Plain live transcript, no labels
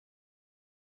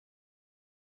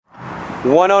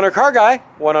One owner car guy,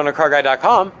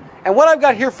 oneownercarguy.com, and what I've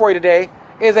got here for you today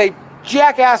is a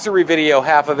jackassery video,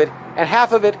 half of it, and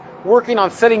half of it working on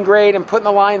setting grade and putting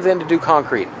the lines in to do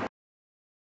concrete.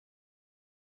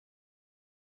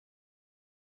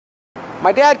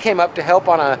 My dad came up to help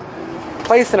on a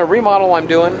place in a remodel I'm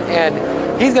doing,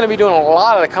 and he's going to be doing a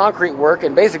lot of the concrete work,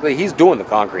 and basically he's doing the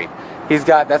concrete.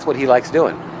 That's what he likes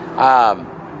doing.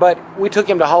 But we took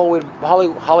him to Hollywood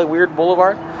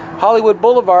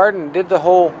Boulevard and did the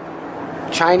whole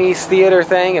Chinese theater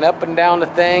thing and up and down the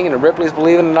thing and the Ripley's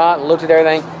Believe It or Not, and looked at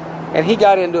everything. And he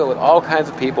got into it with all kinds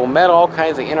of people, met all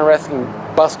kinds of interesting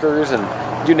buskers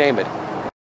and you name it.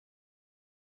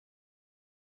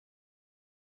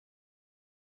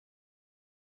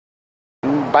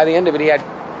 By the end of it, he had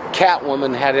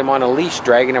Catwoman had him on a leash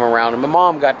dragging him around, and my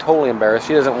mom got totally embarrassed.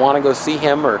 She doesn't want to go see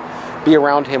him or be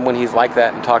around him when he's like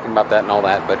that and talking about that and all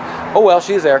that, but oh well,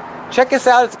 she's there. Check this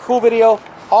out, it's a cool video.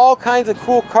 All kinds of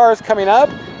cool cars coming up,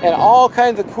 and all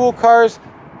kinds of cool cars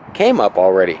came up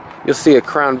already. You'll see a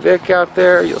Crown Vic out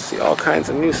there, you'll see all kinds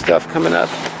of new stuff coming up.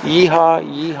 Yeehaw,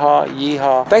 yeehaw,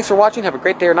 yeehaw. Thanks for watching, have a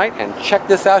great day or night, and check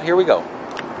this out, here we go.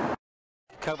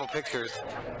 Couple pictures.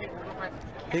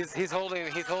 He's holding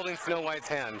Snow White's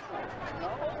hand.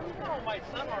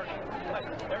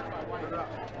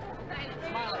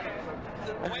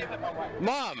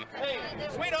 Mom! Hey,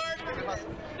 sweetheart!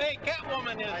 Hey,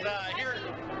 Catwoman is here.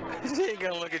 She ain't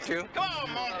gonna look at you. Come on,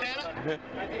 Montana!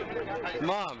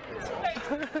 Mom!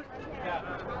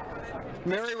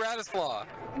 Mary Radisflaw.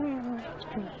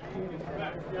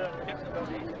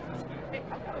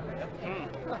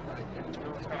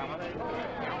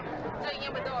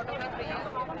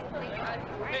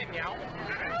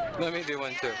 Let me do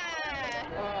one too. Do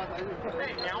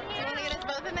you want to get us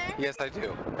both in there? Yes, I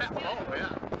do. Oh, yeah.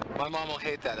 My mom will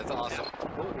hate that. It's awesome.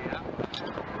 Oh, yeah.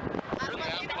 You're the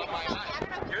apple of my eye.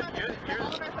 You're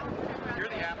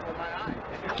the apple of my eye.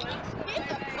 He's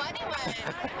a funny one.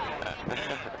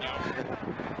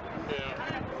 Yeah.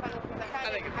 I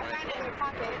think it's fine.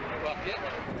 Well, yeah.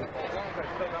 As long as I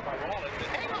still got my wallet.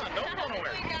 Hang on, don't go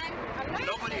nowhere.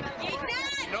 Nobody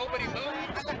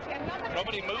moves.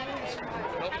 Nobody moves.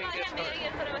 Nobody gets hurt.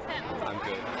 I'm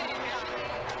good.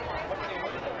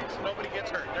 Nobody gets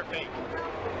hurt. They're fake.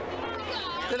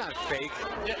 They're not fake.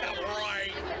 Yeah,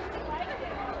 right.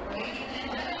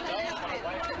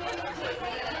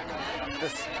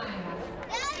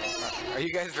 Are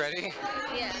you guys ready?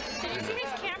 Yeah. Did you see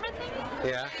these camera things?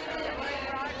 Yeah.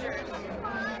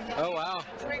 Oh, wow.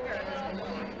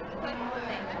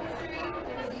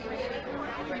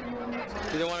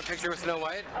 You don't want a picture with Snow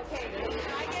White? Okay. Can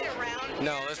I get it round?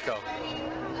 No, let's go.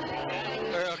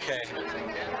 Okay.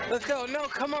 Let's go. No,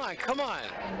 come on, come on.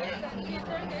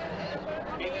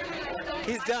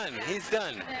 He's done. He's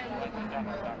done.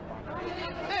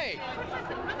 Hey!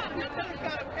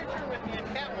 Got a picture with me and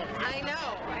Catwoman. I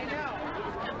know.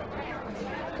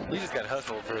 You just got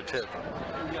hustled for a tip.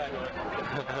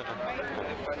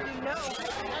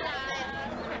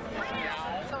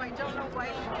 So I don't know why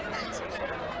you did that to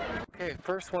me. Okay,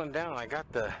 first one down. I got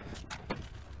the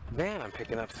van I'm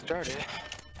picking up started.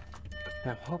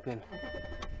 I'm hoping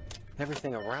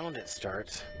everything around it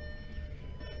starts,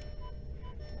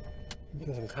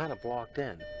 because I'm kind of blocked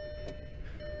in.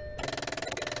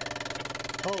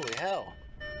 Holy hell.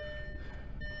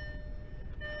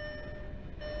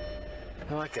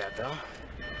 I like that though.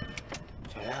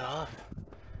 Turn that off.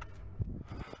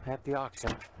 At the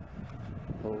auction.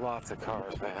 Lots of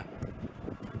cars, man.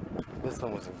 This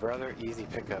one was a rather easy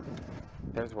pickup.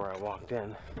 There's where I walked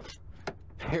in.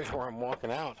 Here's where I'm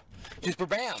walking out. Just for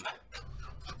bam!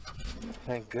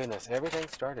 Thank goodness, everything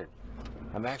started.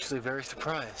 I'm actually very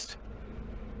surprised.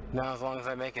 Now as long as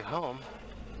I make it home,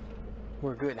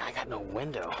 we're good. I got no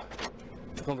window.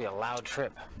 It's gonna be a loud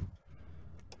trip.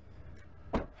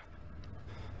 I'm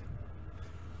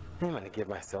gonna give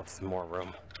myself some more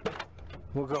room.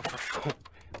 We'll go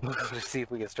to see if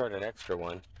we can start an extra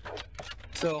one.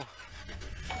 So,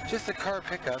 just a car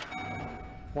pickup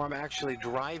where I'm actually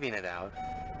driving it out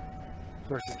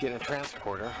versus getting a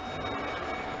transporter,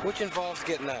 which involves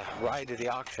getting a ride to the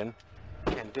auction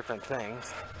and different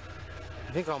things.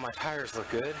 I think all my tires look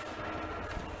good.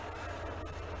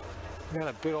 I got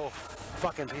a big old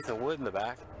fucking piece of wood in the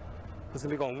back. It's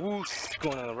gonna be going whoosh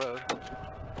going on the road.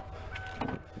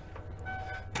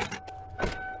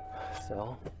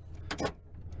 So,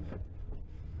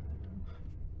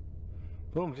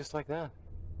 boom, just like that.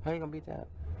 How you gonna beat that?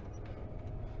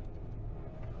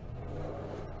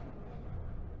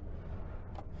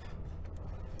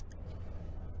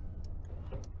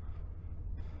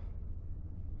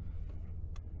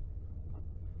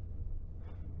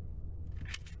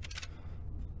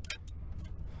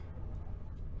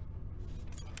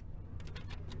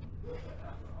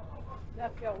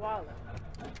 wallet.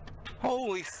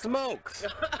 Holy smokes!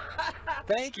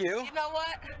 Thank you. You know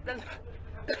what?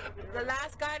 The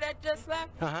last guy that just left,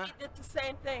 he did the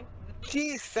same thing.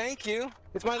 Jeez, thank you.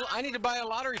 It's my. I need to buy a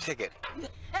lottery ticket.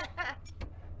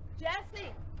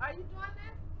 Jesse, are you doing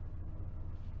this?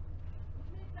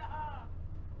 You need to,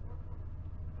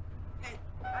 hey,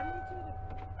 I need you to,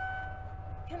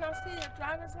 can I see your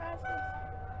driver's license?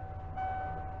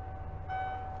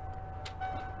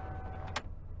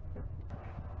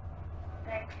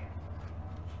 Thank you.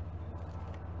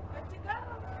 Good to go.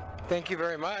 Thank you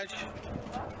very much.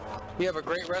 You have a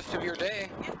great rest of your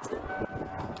day. You too.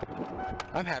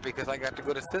 I'm happy because I got to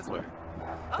go to Sizzler.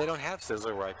 They don't have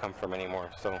Sizzler where I come from anymore,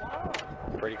 so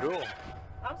pretty cool.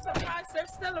 I'm surprised they're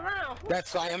still around.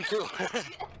 That's I am too. Have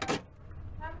a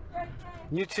great day.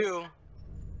 You too.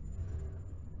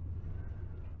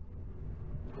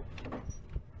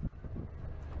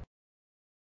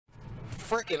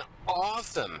 Freaking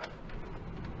awesome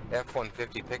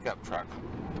F-150 pickup truck.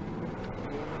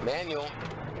 Manual,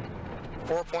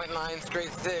 4.9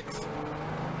 straight 6.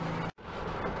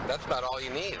 That's about all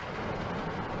you need.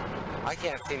 I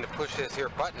can't seem to push this here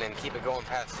button and keep it going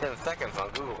past 10 seconds on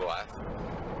Google Glass.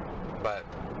 But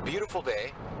beautiful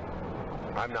day.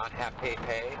 I'm not happy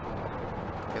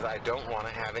because I don't want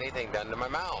to have anything done to my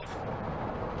mouth.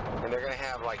 And they're going to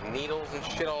have like needles and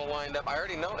shit all lined up. I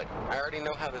already know it. I already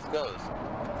know how this goes.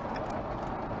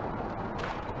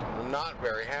 I'm not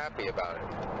very happy about it.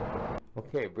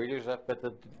 Okay, Breeder's up at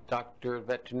the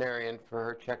veterinarian for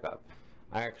her checkup.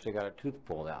 I actually got a tooth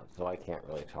pulled out, so I can't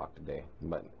really talk today.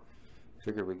 But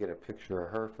figured we'd get a picture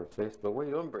of her for Facebook. What are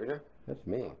you doing, Breeder? That's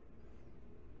me.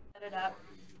 Set it up.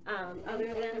 Other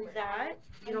than that,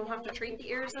 you don't have to treat the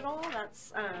ears at all.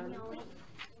 That's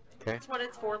that's what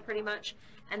it's for, pretty much.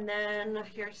 And then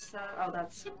here's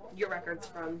that's your records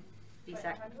from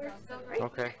BSEC. Right?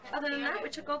 Okay. Other than that, we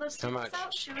took all those How students much?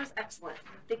 out. She was excellent.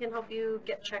 They can help you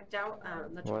get checked out.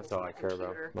 Well, that's all I care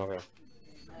about. Okay.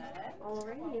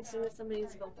 Alrighty, as soon as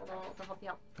somebody's available, they'll help you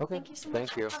out. Okay. Thank you so much.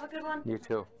 Thank you. Have a good one. You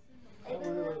too.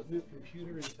 New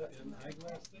computer and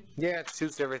eyeglass thing? Yeah, it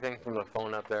shoots everything from the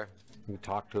phone up there. You can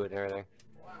talk to it and everything.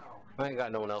 I ain't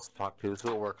got no one else to talk to,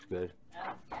 so it works good.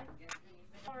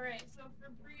 Alright, so for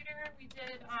Breeder, we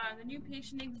did the new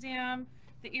patient exam,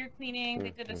 the ear cleaning, they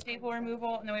did a staple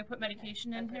removal, and then we put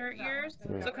medication in her ears.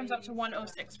 So it comes up to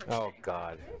 106 for today. Oh,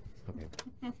 God. Okay.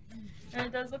 And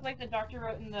it does look like the doctor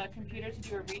wrote in the computer to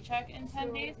do a recheck in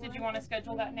 10 days. Did you want to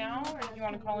schedule that now, or did you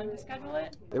want to call in to schedule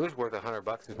it? It was worth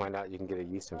 $100 to find out you can get a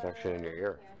yeast infection in your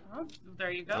ear. Oh,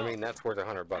 there you go. I mean, that's worth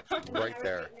 $100 right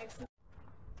there.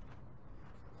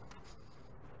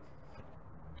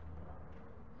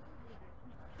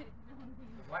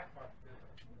 Black mark. That's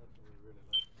what we really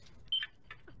like.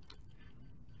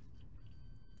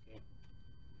 Okay.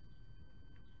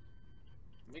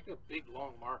 Make a big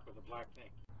long mark with a black thing.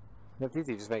 That's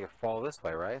easy. Just make it fall this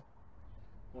way, right?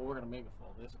 Well, we're gonna make it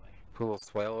fall this way. Put a little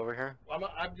swale over here.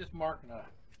 Well, I'm just marking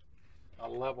a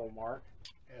level mark.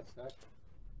 That's that.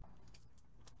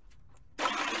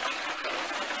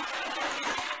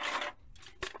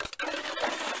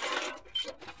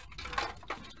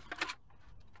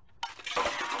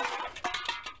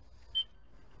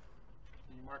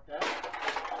 Can you mark that?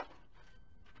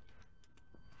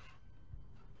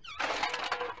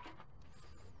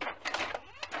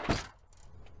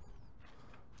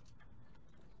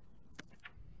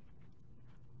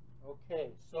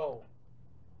 Okay, so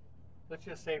let's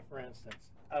just say, for instance,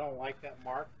 I don't like that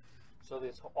mark. So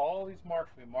this, all these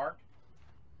marks we marked.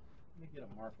 Let me get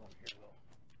a mark over here, though.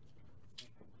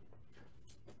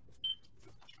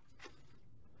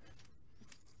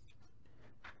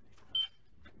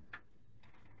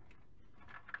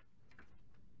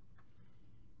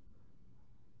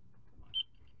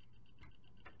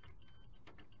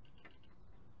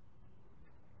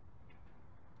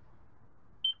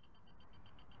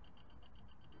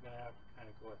 You're gonna have to kind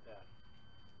of go with that.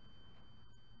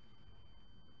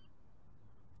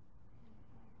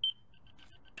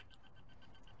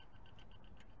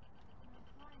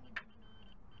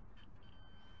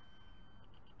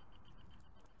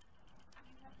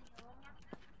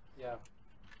 Yeah,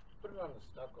 put it on the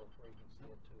stucco where you can see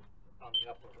it too. On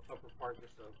the upper part,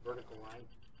 just a vertical line.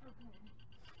 Okay.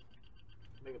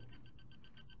 Make it.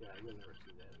 Yeah, you'll never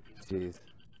see that again. Jeez.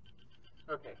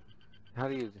 Okay. How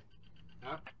do you...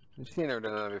 Huh? You've never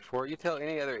done that before. You tell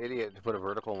any other idiot to put a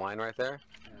vertical line right there.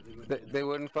 Yeah, They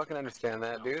wouldn't fucking understand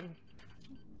that, dude.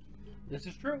 This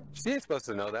is true. She ain't supposed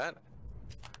to know that.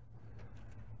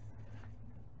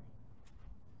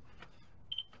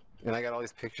 And I got all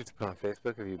these pictures to put on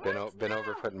Facebook of you been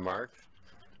over putting marks.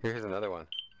 Here's another one.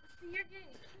 See, you're getting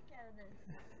a kick out of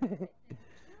this.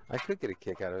 I could get a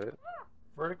kick out of it.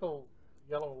 Vertical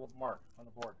yellow mark on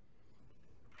the board.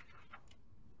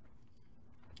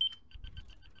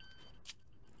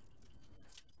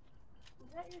 Is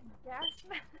that your gas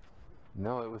mask?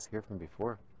 No, it was here from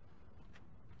before.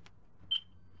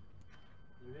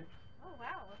 Oh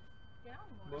wow, it's down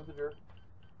more. Move the dirt.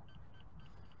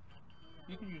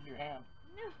 You can use your hand.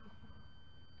 No.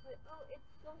 But, oh, it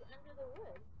goes under the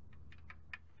wood.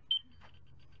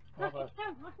 Well,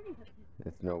 the-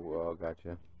 It's no, oh,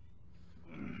 gotcha.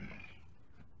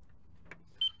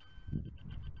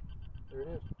 There it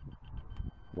is.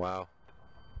 Wow.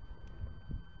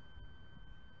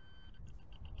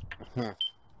 This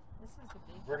is a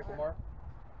big Vertical mark.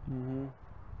 Mm-hmm.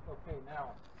 Okay,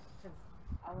 now because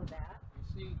all of that. you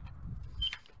see.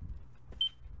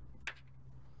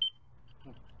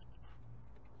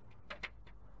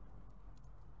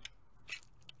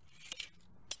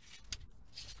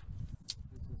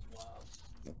 This is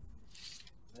wild.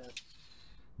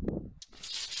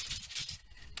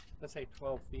 Let's say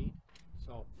 12 feet.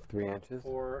 So 3 inches.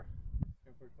 4.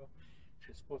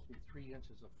 It's supposed to be 3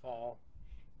 inches of fall.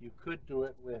 You could do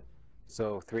it with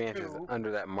So 3 inches 2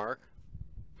 under that mark.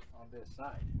 on this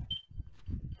side,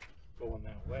 going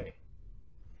that way.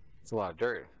 It's a lot of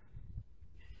dirt.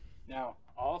 Now,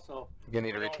 also, We're gonna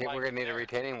need a we don't like we're gonna need a that.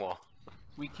 retaining wall.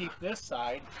 We keep this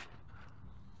side.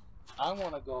 I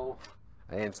want to go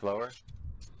An inch lower.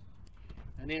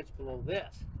 an inch below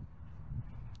this.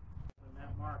 And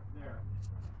that mark there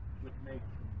would make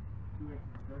 2 inches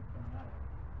of dirt coming out of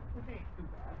it. Which ain't too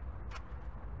bad.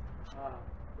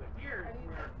 But here Are is you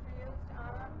where confused,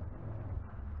 Anna?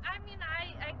 I mean,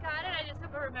 I got it. I just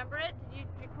have to remember it. Did you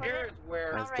record here's it?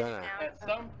 where That's I'll write it done. down. at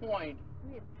some point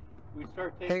we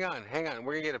start taking. Hang on.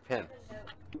 We're gonna get a pin.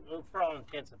 For all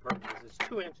intents and purposes, it's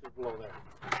 2 inches below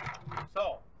there.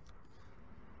 So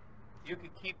you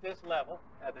could keep this level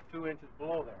at the 2 inches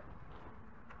below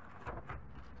there.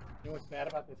 You know what's bad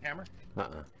about this hammer?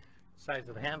 Size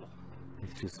of the handle.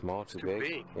 It's too small, too Too big.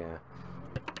 big. Yeah.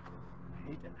 I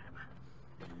hate that hammer.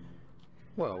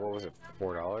 Well, what was it?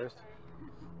 $4?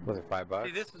 Was it $5?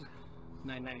 See, this is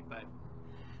 $9.95.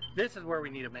 This is where we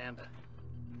need Amanda.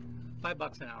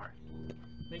 $5 an hour.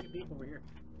 Make it deep over here.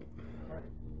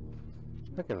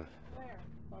 Look at There,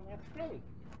 on that stake.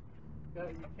 Got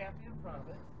your cap in front of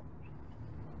it.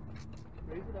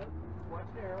 Raise it up. Watch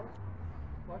the arrows.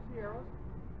 Watch the arrows.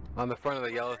 on the front of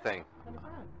the yellow thing. On the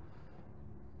front.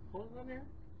 Hold it on there.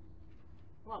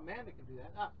 Come on, Amanda can do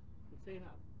that. Up. Let's say it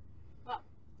up. Up.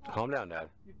 Calm down, Dad.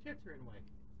 Your tits are in the way.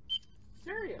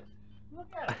 Serious. Look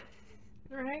at it.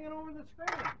 They're hanging over the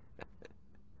screen.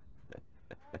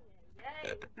 Yay.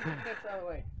 Tits out of the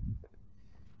way.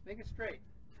 Make it straight.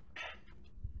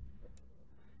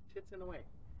 Tits in the way.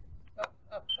 Up,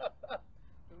 up, up, up.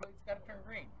 It's got to turn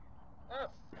green.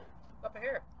 Up. Up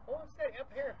here. Hold it steady. Up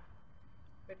here.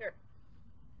 Right there.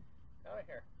 Down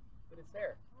here. But it's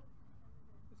there.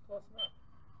 It's close enough.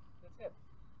 That's it.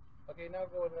 Okay, now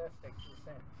go with that stick. Do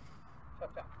the same.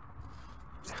 Chop, chop.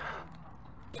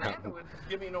 Amanda would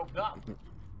give me no gum.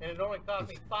 And it only cost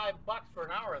me $5 for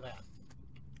an hour of that.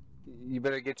 You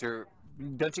better get your...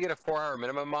 Don't you get a 4-hour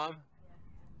minimum, Mom?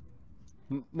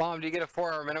 Mom, do you get a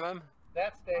 4-hour minimum?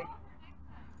 That steak.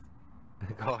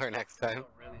 Call her next time.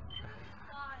 Really.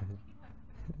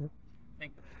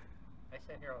 Think of it. I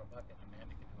sat here on a bucket and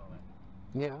Amanda could do all that.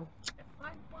 Yeah. At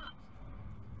 $5.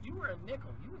 You were a nickel.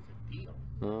 You was a deal.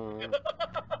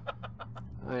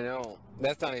 I know.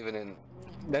 That's not even in...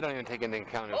 That don't even take into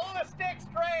account... Hold the stick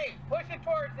straight. Push it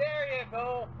towards there. You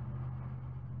go.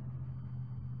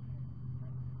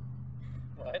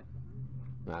 What?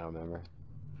 I don't remember.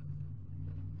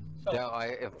 So, No,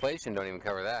 inflation don't even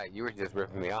cover that. You were just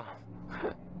ripping me off.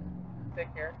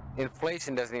 take care.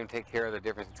 Inflation doesn't even take care of the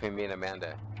difference between me and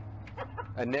Amanda.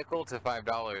 A nickel to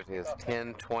 $5 is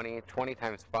 10, 20, 20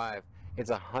 times 5.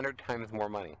 It's 100 times more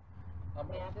money.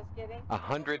 Amanda's getting.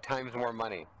 100 times more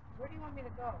money. Where do you want me to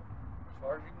go? As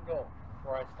far as you can go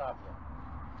before I stop you.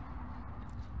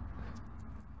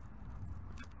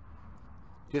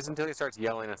 Just until he starts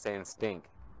yelling and saying stink.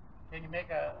 Can you make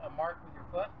a mark with your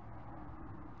foot?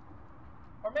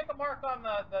 Or make a mark on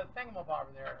the thingamabob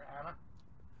over there, Anna.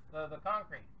 The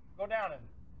concrete. Go down and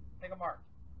make a mark.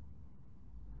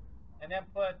 And then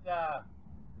put,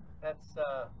 that's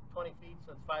 20 feet,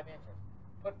 so it's 5 inches.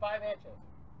 Put 5 inches.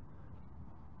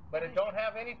 But it don't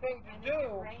have anything to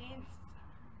do, Rains.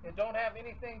 it don't have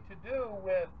anything to do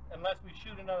with, unless we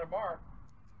shoot another mark.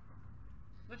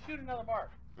 Let's shoot another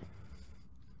mark.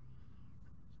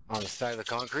 On the side of the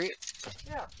concrete?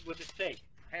 Yeah, with a stake.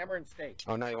 Hammer and stake.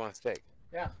 Oh, now you want a steak.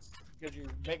 Yeah, because you're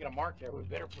making a mark there, we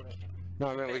better put it. No,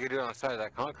 I mean we could do it on the side of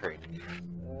that concrete. It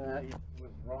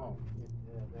was wrong.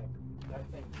 That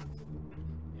thing.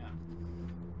 Yeah.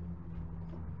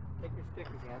 Take your stick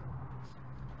again.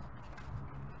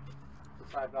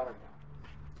 It's $5 now.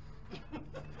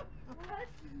 What?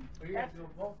 So you're gonna do them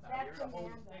both now. You're gonna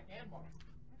hold the stick and mark.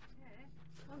 Okay.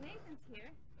 Well, Nathan's here.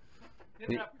 Get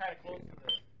it up kind of close to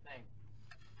the thing.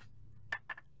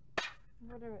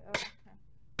 What are we? Oh, okay.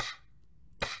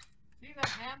 See, that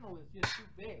handle is just too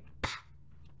big.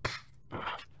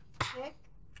 Stick.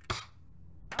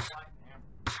 I like the hammer.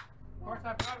 Of course,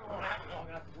 I probably won't have it long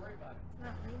enough to worry about it. It's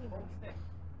not leaning. Hold the stick.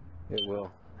 It will.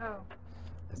 Oh.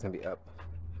 It's gonna be up.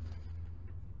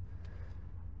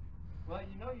 Well,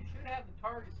 you know you should have the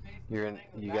target facing You're in. the thing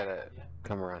in the You back gotta of you,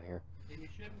 come around here. and you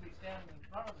shouldn't be standing in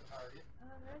front of the target. Oh,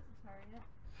 there's the target.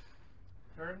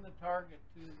 Turn the target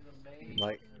to the main.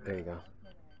 Like there you go.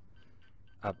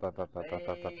 Up, up, up, up, up,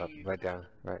 up, up, up. Right down.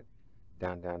 Right.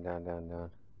 Down, down, down, down,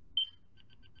 down.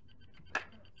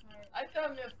 I've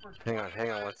done this for.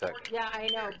 Hang on 1 sec. Yeah, I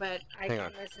know, but I Hang can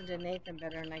on. listen to Nathan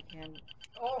better than I can.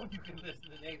 Oh, you can listen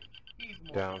to Nathan. He's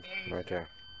more Down. engaged. Right there.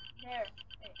 There.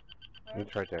 Hey.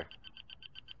 It's right there.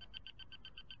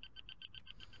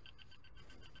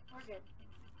 We're good.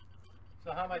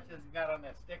 So how much has it got on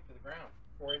that stick to the ground?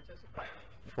 4 inches?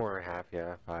 4.5.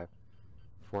 Yeah, 5.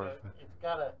 4. So it's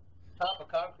got a top of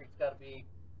concrete's got to be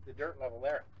the dirt level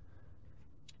there.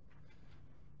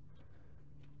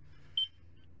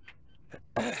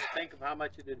 Think of how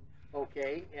much it did.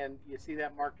 Okay, and you see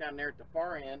that mark down there at the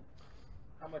far end.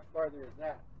 How much farther is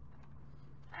that?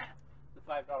 The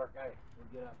 $5 guy will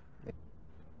get up.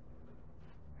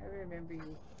 I remember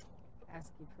you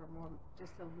asking for more,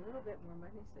 just a little bit more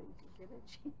money so you could get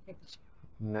a GH.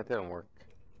 That didn't work.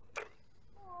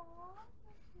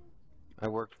 I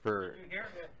worked for. Here,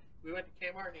 we went to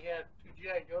Kmart and he had 2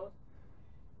 G.I. Joes.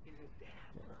 He said, Dad,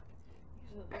 look,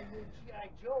 these are the new G.I.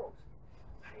 Joes.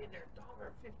 They're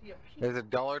 $1.50 a piece. It was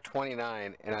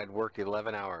 $1.29, and I'd worked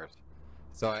 11 hours.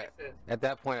 So at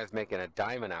that point, I was making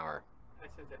 $0.10 an hour. I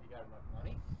said, "Have you got enough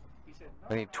money?" He said, "No."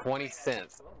 I need 20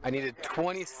 cents. I needed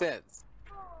 20 cents.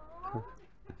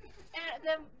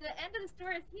 And the end of the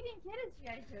story is he didn't get his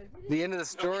G.I. Joe, did he? The end of the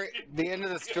story. The end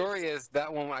of the story is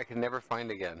that one I can never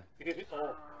find again.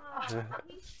 Oh.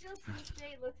 He still to this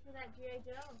day looks for that G.I.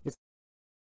 Joe.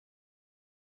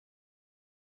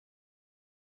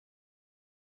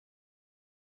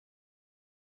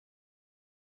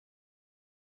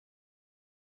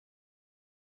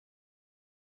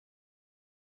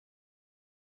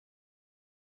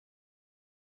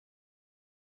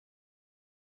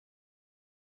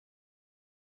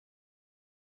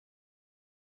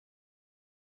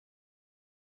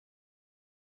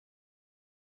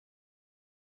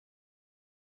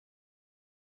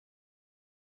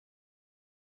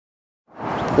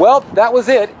 Well, that was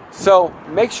it. So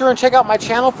make sure and check out my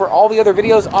channel for all the other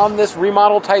videos on this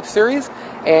remodel type series.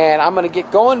 And I'm going to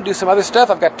get going, do some other stuff.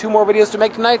 I've got 2 more videos to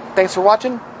make tonight. Thanks for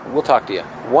watching. We'll talk to you.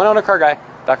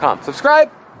 OneOwnerCarGuy.com.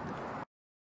 Subscribe.